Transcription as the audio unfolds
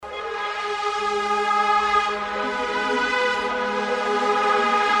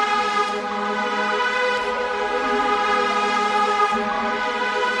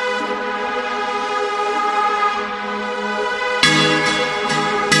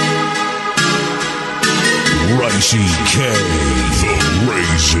CK, the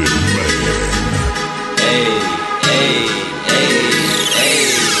Raisin Man. Hey, hey, hey, hey,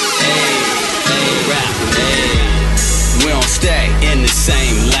 hey, hey, rap, hey. We don't stay in the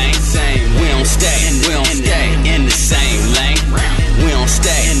same lane. We don't stay in the same lane. We don't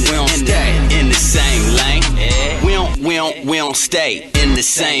stay in the same lane. We don't stay in the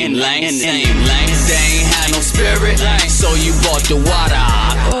same lane. They ain't had no spirit, so you bought the water.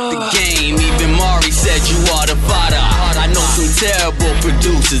 The game, even Mari said you are the father. I know some terrible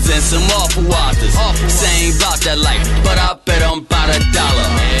producers and some awful authors. Saying about that life, but I bet I'm about $1.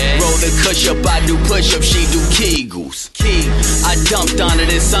 Roll the kush up, I do push-ups, she do Kegels. I dumped on it,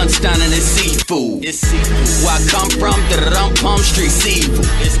 it's sunshine and it's seafood. Where I come from, Palm Street seafood.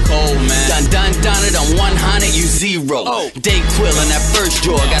 It's cold, man. Done it, I'm 100, you 0. Day quill in that first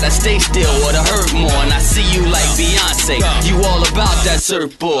drawer, gotta stay still or to hurt more. And I see you like Beyonce, you all about that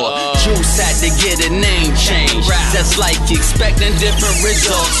surfboard. Juice had to get a name change. That's like expecting different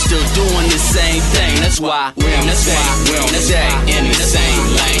results, still doing the same thing. That's why we don't stay in the same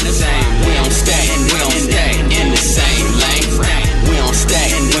lane. We don't stay in the same lane. We don't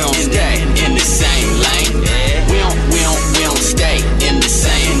stay in the same lane. We don't stay in the same lane. We don't stay in the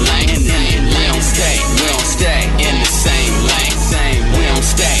same lane. We don't stay in the same lane. We don't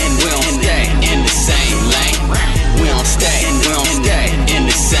stay in the same lane. We don't stay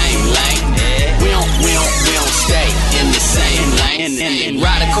in the same lane.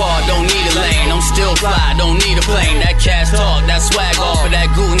 Ride a car, don't need a lane. I'm still fly, don't need a plane. That cash talk, that swag off of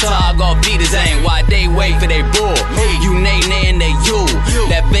that Guten Tag off beaters ain't. Why they wait for they bull? You nay and they you.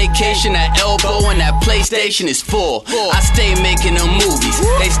 That vacation, that elbow, and that PlayStation is full. I stay making them movies,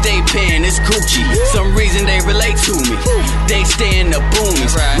 they stay paying this Gucci. Some reason they relate to me. They stay in the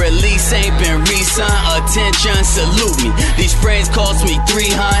boonies. Release ain't been re-signed. Attention, salute me. These friends cost me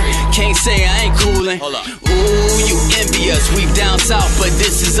 300. Can't say I ain't coolin'. Ooh, you envious. We down south, but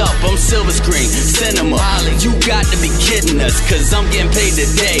this is up. I'm silver screen, cinema. You got to be kidding us, cause I'm getting paid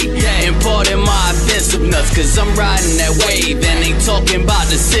today. Importing my offensiveness, cause I'm riding that wave. And ain't talking about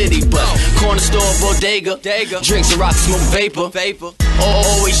the city, but corner store, bodega. Drinks and rock, smoke vapor.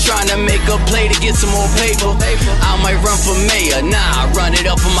 Always trying to make a play to get some more paper. I might run for mayor, nah, I run it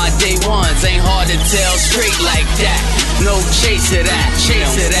up for my day ones. Ain't hard to tell straight like that. No chase of that.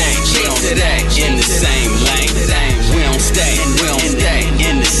 In the same lane. We don't stay in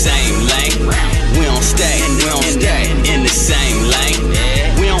the same lane. We don't stay in the same lane. We don't stay in the same lane.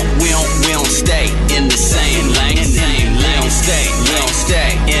 We don't stay in the same lane. We don't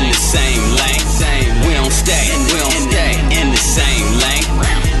stay in the same lane. We don't stay in the same lane.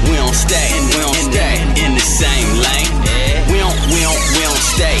 We don't stay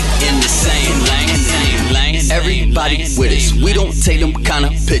in the same lane. Everybody with us, we don't take them kind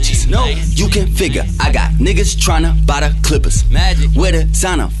of pictures. No, you can figure I got niggas tryna buy the Clippers. Magic with a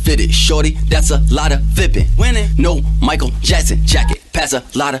designer fitted, shorty. That's a lot of flipping. Winning, no Michael Jackson jacket. Pass a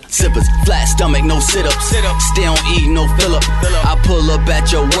lot of zippers. Flat stomach, no sit-ups. Stay on E, no fill-up. I pull up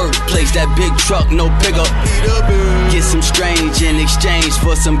at your workplace. That big truck, no pickup. Get some strange in exchange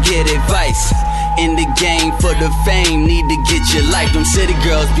for some good advice. In the game for the fame, need to get your life. Them city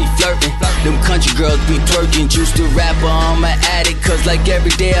girls be flirting, them country girls be twerking. Juice the rapper, I'm an addict, cause like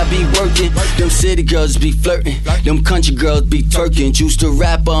every day I be working. Them city girls be flirting, them country girls be twerking. Juice the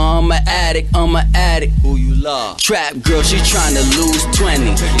rapper, I'm an addict. Who you love? Trap girl, she tryna lose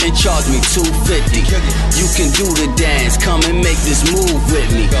 20 and charge me $250. You can do the dance, come and make this move with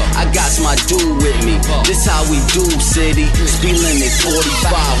me. I got my dude with me, this how we do city. Speed limit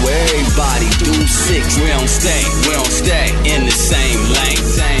 45 where everybody do 6. We don't stay in the same lane.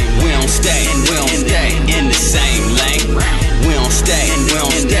 We don't stay in the same lane. We don't stay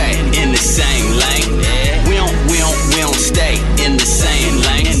in the same